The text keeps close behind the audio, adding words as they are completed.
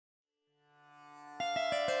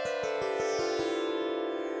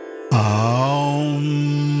Aum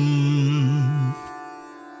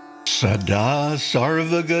Sada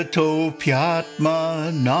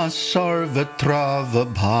sarvagatopyatma na sarvatra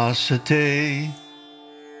vibhasate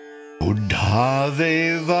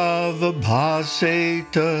Buddhaveva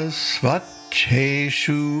vibhaseta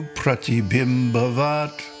svacheshu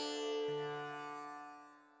pratibimbavat.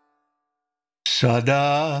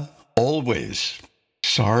 Sada, always.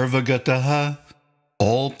 Sarvagataha,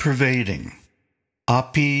 all-pervading.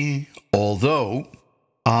 Api, although.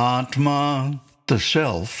 Ātma, the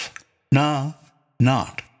self. Na,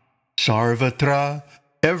 not. Sarvatra,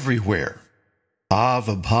 everywhere.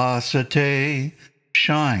 Avabhasate,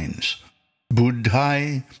 shines.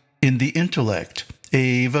 Buddhi, in the intellect.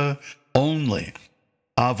 Eva, only.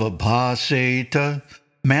 Avabhaseta,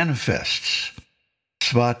 manifests.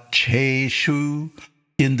 Svacheshu,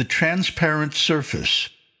 in the transparent surface.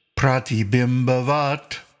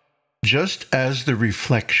 Pratibimbavat, just as the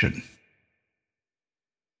reflection.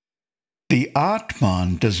 The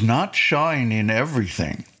Ātman does not shine in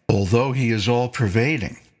everything, although he is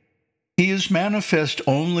all-pervading. He is manifest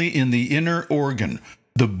only in the inner organ,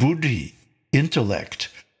 the buddhi, intellect,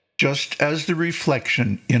 just as the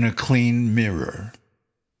reflection in a clean mirror.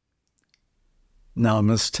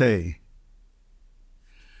 Namaste.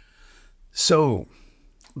 So,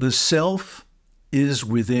 the self is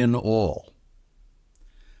within all,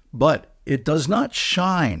 but it does not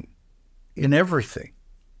shine in everything,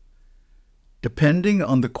 depending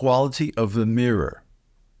on the quality of the mirror.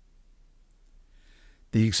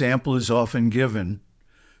 The example is often given.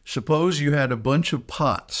 Suppose you had a bunch of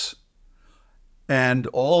pots, and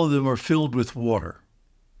all of them are filled with water.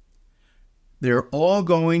 They're all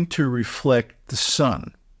going to reflect the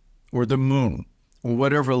sun, or the moon, or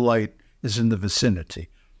whatever light is in the vicinity.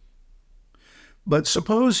 But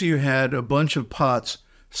suppose you had a bunch of pots,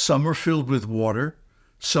 some are filled with water,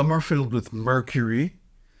 some are filled with mercury,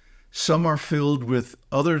 some are filled with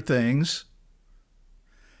other things,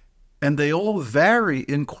 and they all vary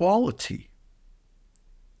in quality.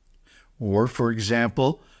 Or, for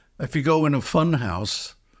example, if you go in a fun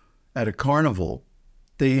house at a carnival,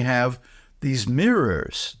 they have these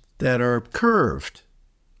mirrors that are curved,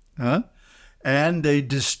 and they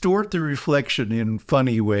distort the reflection in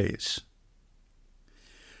funny ways.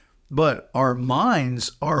 But our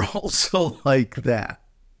minds are also like that.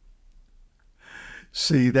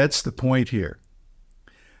 See, that's the point here.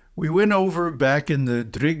 We went over back in the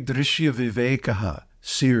Drigdrishya Vivekaha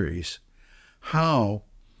series how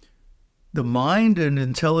the mind and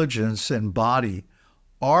intelligence and body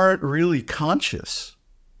aren't really conscious.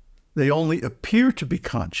 They only appear to be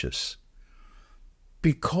conscious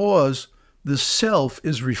because the self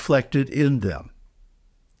is reflected in them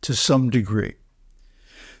to some degree.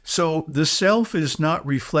 So the self is not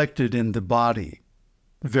reflected in the body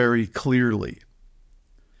very clearly.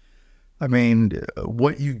 I mean,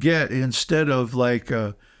 what you get instead of like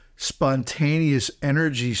a spontaneous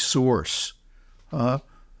energy source,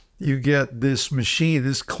 you get this machine,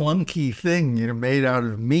 this clunky thing, made out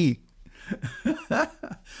of meat,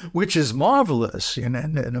 which is marvelous and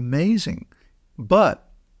amazing. But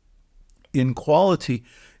in quality,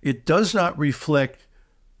 it does not reflect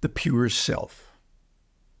the pure self.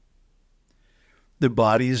 The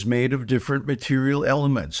body is made of different material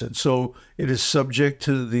elements, and so it is subject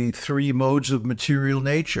to the three modes of material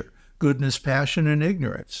nature: goodness, passion, and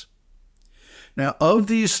ignorance. Now, of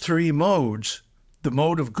these three modes, the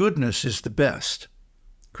mode of goodness is the best.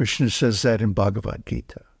 Krishna says that in Bhagavad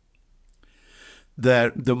Gita.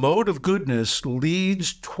 That the mode of goodness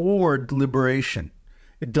leads toward liberation.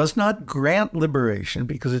 It does not grant liberation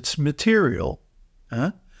because it's material,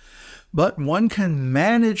 but one can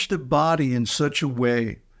manage the body in such a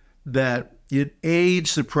way that it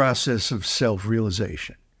aids the process of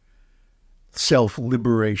self-realization,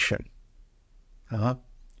 self-liberation. And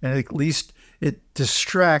at least it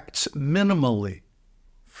distracts minimally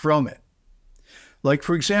from it. Like,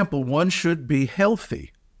 for example, one should be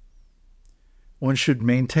healthy. One should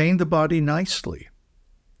maintain the body nicely.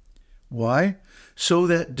 Why? So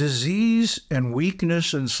that disease and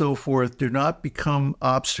weakness and so forth do not become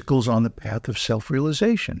obstacles on the path of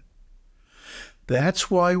self-realization.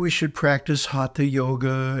 That's why we should practice hatha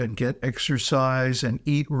yoga and get exercise and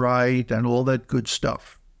eat right and all that good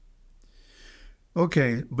stuff.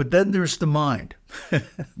 Okay, but then there's the mind,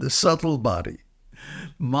 the subtle body,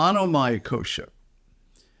 manomaya kosha,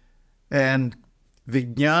 and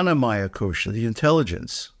vijnanamaya kosha, the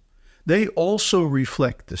intelligence. They also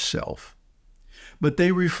reflect the self, but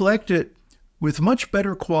they reflect it with much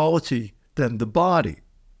better quality than the body.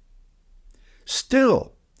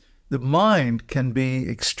 Still, the mind can be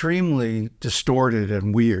extremely distorted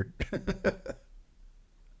and weird.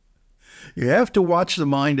 You have to watch the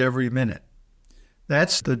mind every minute.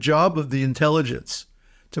 That's the job of the intelligence,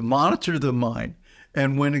 to monitor the mind.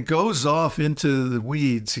 And when it goes off into the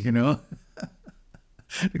weeds,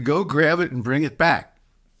 go grab it and bring it back.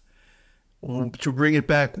 To bring it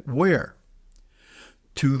back where?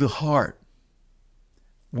 To the heart,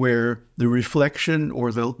 where the reflection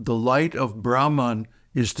or the light of Brahman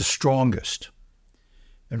is the strongest.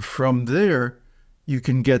 And from there, you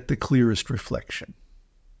can get the clearest reflection.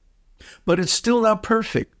 But it's still not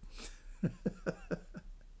perfect.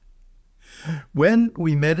 When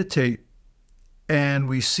we meditate and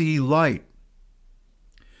we see light,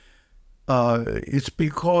 it's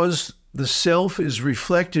because the self is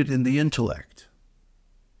reflected in the intellect.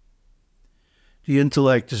 The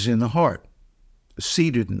intellect is in the heart,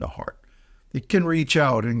 seated in the heart. It can reach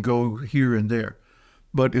out and go here and there,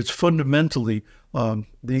 but it's fundamentally, the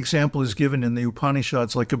example is given in the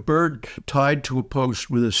Upanishads, like a bird tied to a post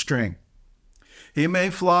with a string. He may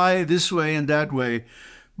fly this way and that way,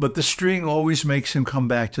 but the string always makes him come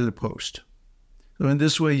back to the post. So in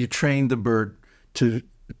this way, you train the bird to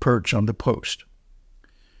perch on the post.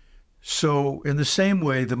 So in the same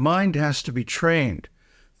way, the mind has to be trained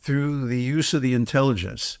through the use of the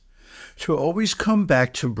intelligence to always come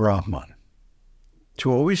back to Brahman,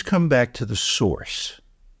 to always come back to the source,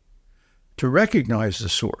 to recognize the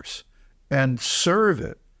source and serve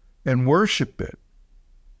it and worship it.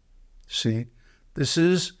 See, this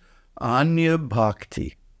is Anya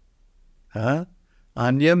Bhakti.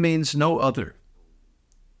 Anya means no other.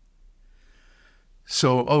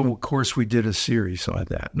 So, of course, we did a series on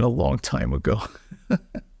that a long time ago.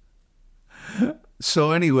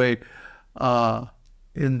 So anyway,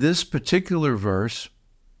 in this particular verse,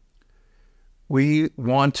 we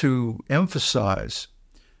want to emphasize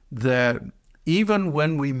that even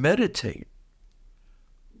when we meditate,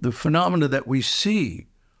 the phenomena that we see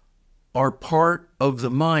are part of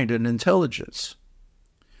the mind and intelligence.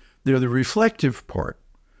 They're the reflective part,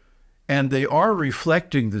 and they are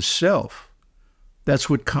reflecting the self. That's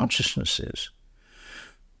what consciousness is.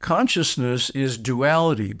 Consciousness is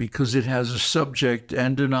duality because it has a subject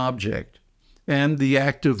and an object, and the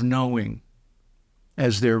act of knowing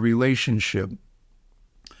as their relationship.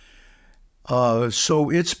 So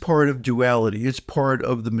it's part of duality. It's part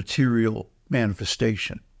of the material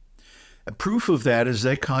manifestation. A proof of that is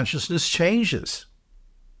that consciousness changes.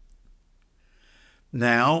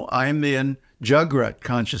 Now I'm in Jagrat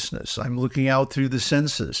consciousness. I'm looking out through the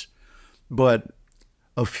senses. But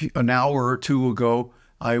an hour or two ago,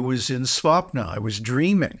 I was in Svapna. I was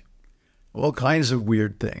dreaming. All kinds of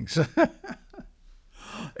weird things.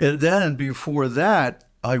 And then before that,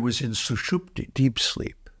 I was in Sushupti, deep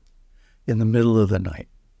sleep, in the middle of the night.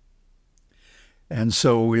 And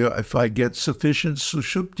so if I get sufficient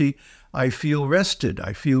Sushupti, I feel rested.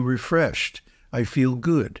 I feel refreshed. I feel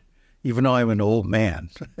good, even though I'm an old man,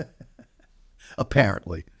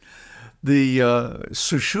 apparently. The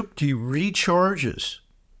Sushupti recharges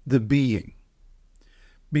the being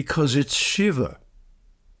because it's Shiva.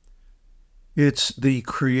 It's the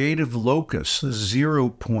creative locus, the 0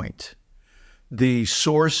 point, the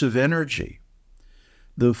source of energy,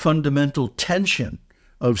 the fundamental tension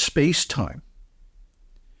of space-time.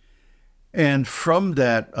 And from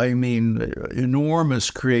that, I mean,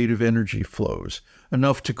 enormous creative energy flows,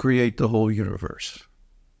 enough to create the whole universe,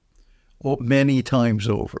 many times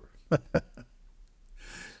over.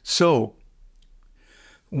 So,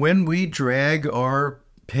 when we drag our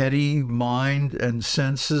petty mind and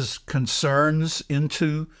senses concerns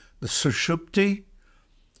into the Sushupti,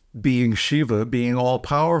 being Shiva, being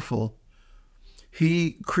all-powerful,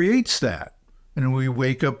 he creates that. And we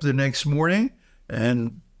wake up the next morning,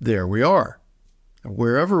 and there we are.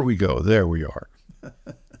 Wherever we go, there we are.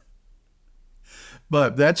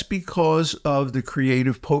 But that's because of the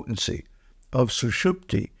creative potency of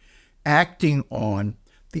Sushupti acting on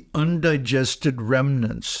the undigested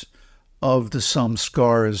remnants of the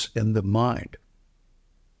samskaras in the mind.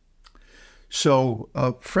 So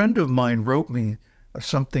a friend of mine wrote me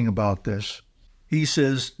something about this. He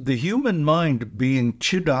says, the human mind being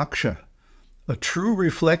Chidaksha, a true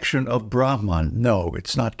reflection of Brahman. No,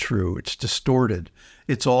 it's not true. It's distorted.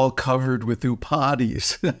 It's all covered with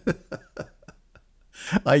upadhis.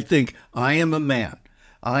 I think, I am a man.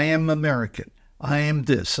 I am American. I am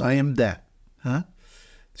this. I am that.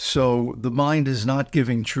 So the mind is not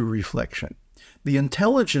giving true reflection. The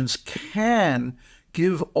intelligence can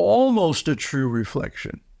give almost a true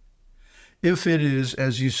reflection if it is,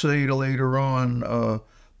 as you say later on,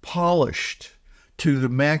 polished to the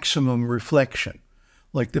maximum reflection,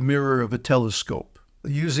 like the mirror of a telescope.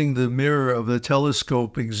 Using the mirror of a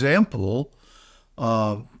telescope example,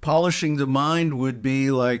 polishing the mind would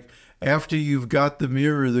be like after you've got the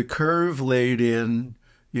mirror, the curve laid in,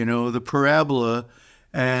 the parabola,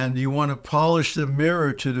 and you want to polish the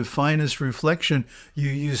mirror to the finest reflection,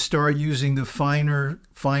 you start using the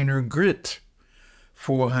finer grit,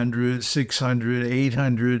 400, 600,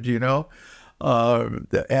 800,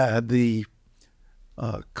 the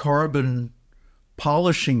carbon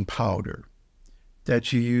polishing powder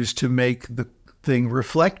that you use to make the thing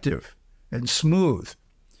reflective and smooth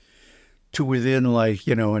to within a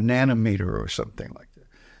nanometer or something like that.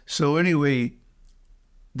 So anyway,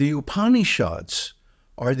 the Upanishads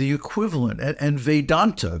are the equivalent, and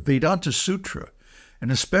Vedanta Sutra,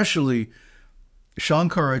 and especially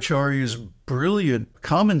Śaṅkarācārya's brilliant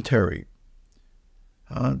commentary,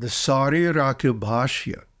 the Sariraka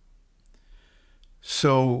Bhashya.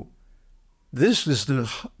 So this is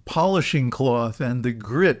the polishing cloth and the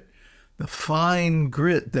grit, the fine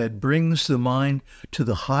grit that brings the mind to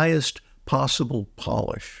the highest possible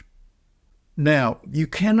polish. Now, you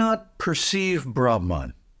cannot perceive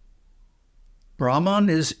Brahman. Brahman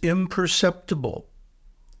is imperceptible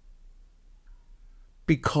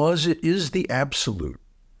because it is the absolute,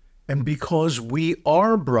 and because we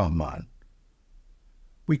are Brahman,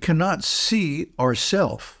 we cannot see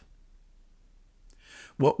ourself.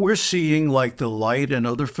 What we're seeing, like the light and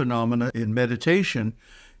other phenomena in meditation,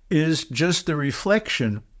 is just the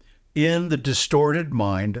reflection in the distorted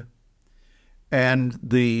mind and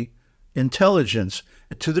the intelligence.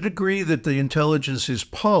 To the degree that the intelligence is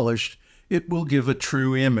polished, it will give a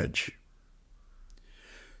true image.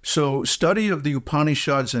 So study of the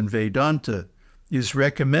Upanishads and Vedanta is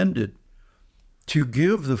recommended to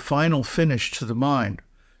give the final finish to the mind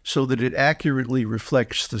so that it accurately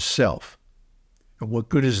reflects the self. And what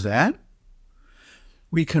good is that?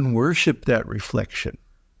 We can worship that reflection.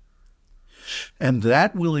 And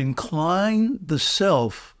that will incline the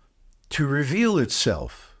self to reveal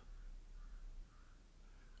itself.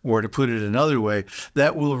 Or to put it another way,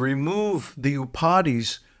 that will remove the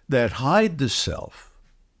upadhis that hide the self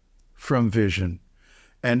from vision,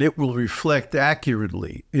 and it will reflect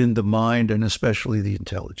accurately in the mind and especially the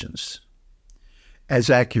intelligence, as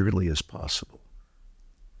accurately as possible.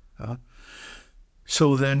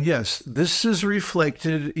 So then, yes, this is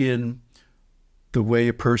reflected in the way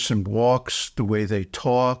a person walks, the way they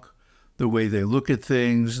talk, the way they look at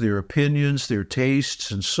things, their opinions, their tastes,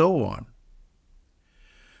 and so on.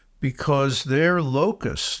 Because their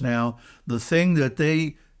locus, now, the thing that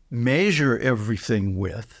they measure everything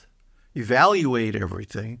with, evaluate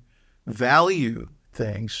everything, value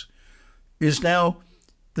things, is now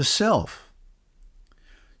the self.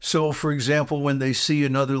 So, for example, when they see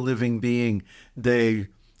another living being, they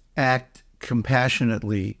act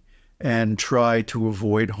compassionately and try to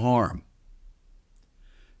avoid harm.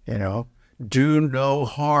 Do no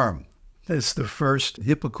harm. That's the first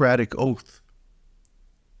Hippocratic oath.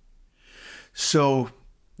 So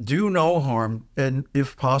do no harm, and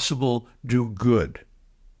if possible, do good.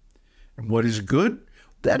 And what is good?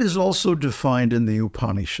 That is also defined in the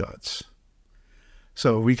Upanishads.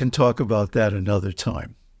 So we can talk about that another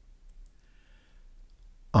time.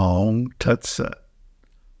 Aum Tat Sat.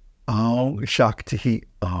 Aum Shakti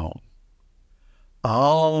Aum.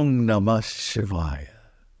 Aum Namah Shivaya.